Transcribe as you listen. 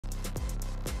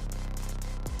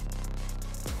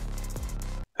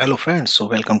Hello friends, so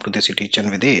welcome to the City and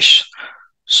Videsh.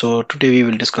 So today we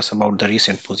will discuss about the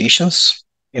recent positions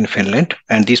in Finland,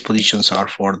 and these positions are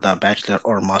for the bachelor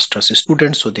or master's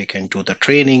students, so they can do the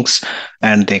trainings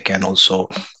and they can also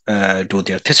do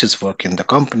their thesis work in the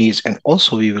companies. And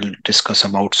also we will discuss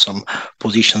about some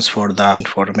positions for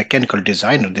a mechanical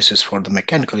designer. This is for the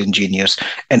mechanical engineers,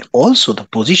 and also the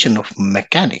position of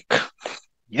mechanic.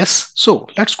 Yes, so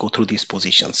let's go through these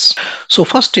positions. So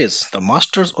first is the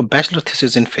master's or bachelor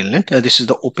thesis in Finland. This is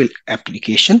the open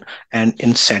application and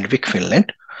in Sandvik,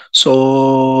 Finland.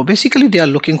 So basically they are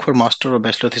looking for master or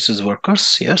bachelor thesis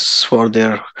workers, yes, for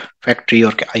their factory,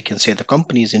 or I can say the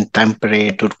companies in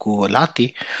Tampere, Turku, or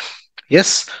Lahti.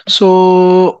 Yes,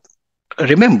 so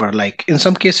remember, like in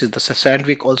some cases, the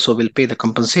Sandvik also will pay the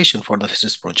compensation for the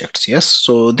thesis projects. Yes,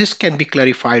 so this can be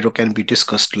clarified or can be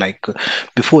discussed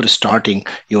before starting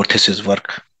your thesis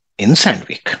work in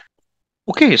Sandvik.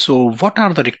 Okay, so what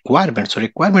are the requirements? So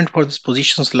requirement for these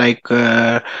positions,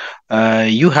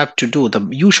 you have to do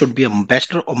you should be a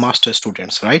bachelor or master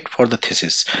students, right, for the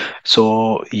thesis.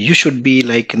 So you should be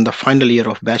like in the final year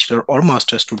of bachelor or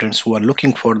master students who are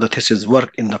looking for the thesis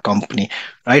work in the company,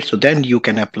 right? So then you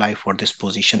can apply for this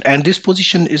position, and this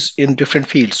position is in different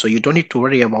fields. So you don't need to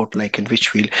worry about like in which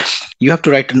field. You have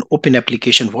to write an open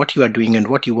application, what you are doing and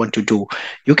what you want to do.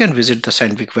 You can visit the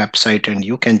Sandvik website and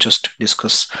you can just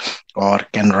discuss or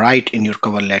can write in your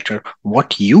cover letter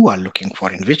what you are looking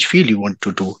for, in which field you want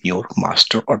to do your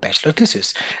master or bachelor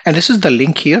thesis. And this is the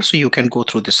link here, so you can go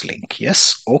through this link.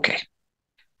 Yes, okay.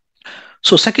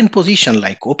 So second position,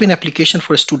 like open application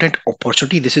for student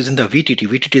opportunity. This is in the VTT.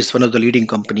 VTT is one of the leading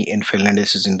company in Finland.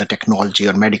 This is in the technology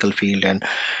or medical field and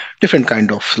different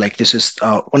kind of like this is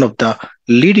one of the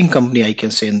leading company I can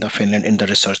say in the Finland in the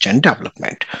research and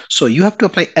development. So you have to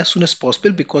apply as soon as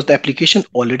possible because the application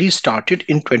already started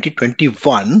in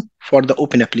 2021 for the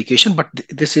open application, but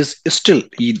this is still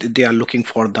they are looking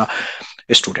for the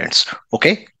students.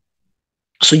 Okay,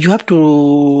 so you have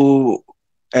to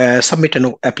submit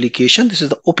an application. This is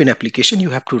the open application you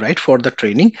have to write for the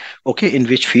training. Okay, in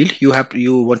which field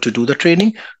you want to do the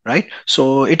training, right?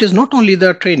 So it is not only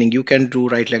the training you can do,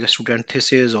 right, like a student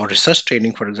thesis or research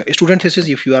training. For example, student thesis,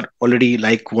 if you are already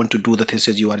like want to do the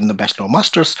thesis, you are in the bachelor or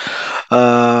masters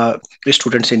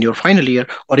students in your final year,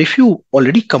 or if you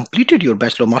already completed your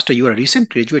bachelor or master, you are a recent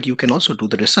graduate, you can also do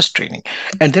the research training.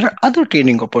 And there are other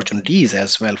training opportunities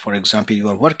as well. For example, you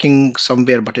are working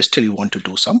somewhere but still you want to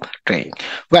do some training.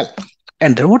 Well,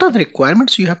 and then what are the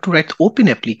requirements? You have to write open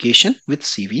application with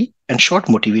CV and short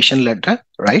motivation letter,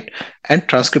 right? And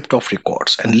transcript of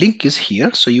records. And link is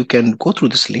here, so you can go through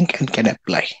this link and can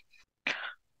apply.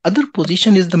 Other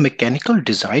position is the mechanical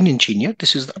design engineer.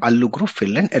 This is the Allugro,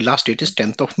 Finland, and last date is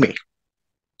 10th of May.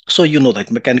 So you know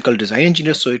that mechanical design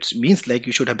engineer, so it means like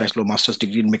you should have bachelor or master's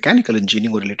degree in mechanical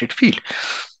engineering or related field.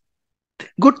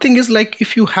 Good thing is like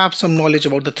if you have some knowledge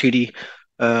about the 3D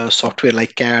software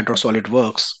like CAD or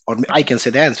SolidWorks, or I can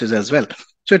say the answers as well.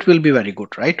 So it will be very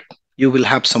good, right? You will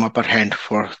have some upper hand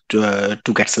to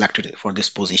get selected for this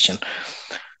position.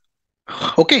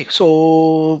 Okay,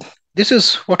 so this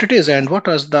is what it is, and what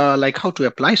is the like how to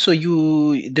apply. So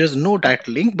there's no direct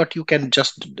link, but you can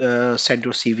just send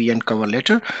your CV and cover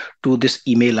letter to this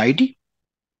email ID.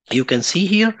 You can see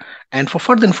here, and for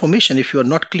further information, if you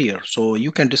are not clear, so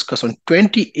you can discuss on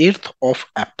 28th of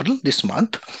April this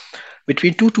month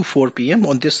between 2 to 4 p.m.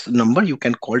 on this number. You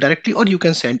can call directly or you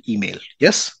can send email.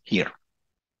 Yes, here.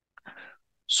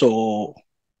 So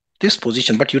this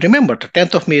position, but you remember the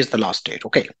 10th of May is the last date.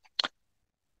 Okay.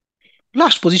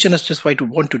 Last position is just why to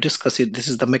want to discuss it. This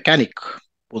is the mechanic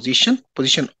position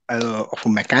of a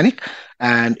mechanic,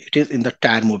 and it is in the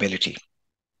tire mobility.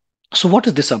 So what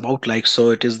is this about? Like,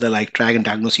 so it is the like track and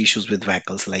diagnose issues with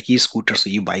vehicles like e-scooters or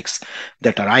e-bikes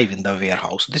that arrive in the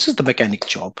warehouse. This is the mechanic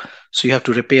job. So you have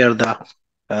to repair the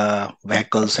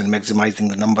vehicles and maximizing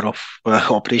the number of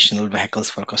operational vehicles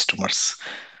for customers.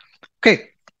 Okay.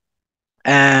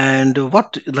 And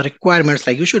what the requirements,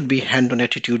 like you should be hand-on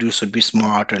attitude, you should be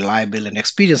smart, reliable, and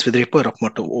experienced with repair of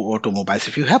automobiles.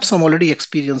 If you have some already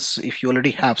experience, if you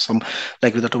already have some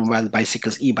like with automobile,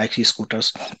 bicycles, e-bikes,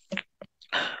 e-scooters,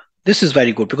 this is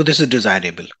very good because this is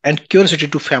desirable. And curiosity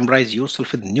to familiarize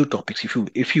yourself with new topics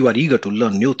if you are eager to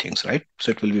learn new things, right? So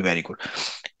it will be very good.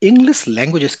 English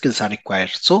language skills are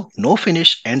required. So no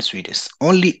Finnish and Swedish,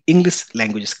 only English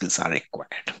language skills are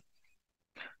required.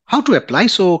 How to apply?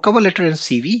 So cover letter and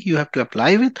CV you have to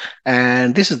apply with,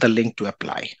 and this is the link to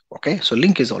apply. Okay, so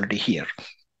link is already here.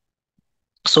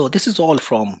 So this is all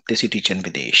from Desi Teach and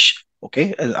Videsh.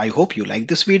 Okay, I hope you like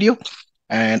this video,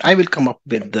 and I will come up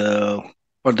with the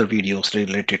further videos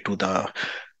related to the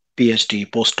PhD,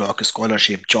 postdoc,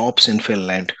 scholarship, jobs in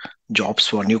Finland, jobs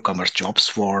for newcomers, jobs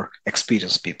for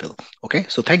experienced people. Okay,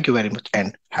 so thank you very much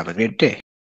and have a great day.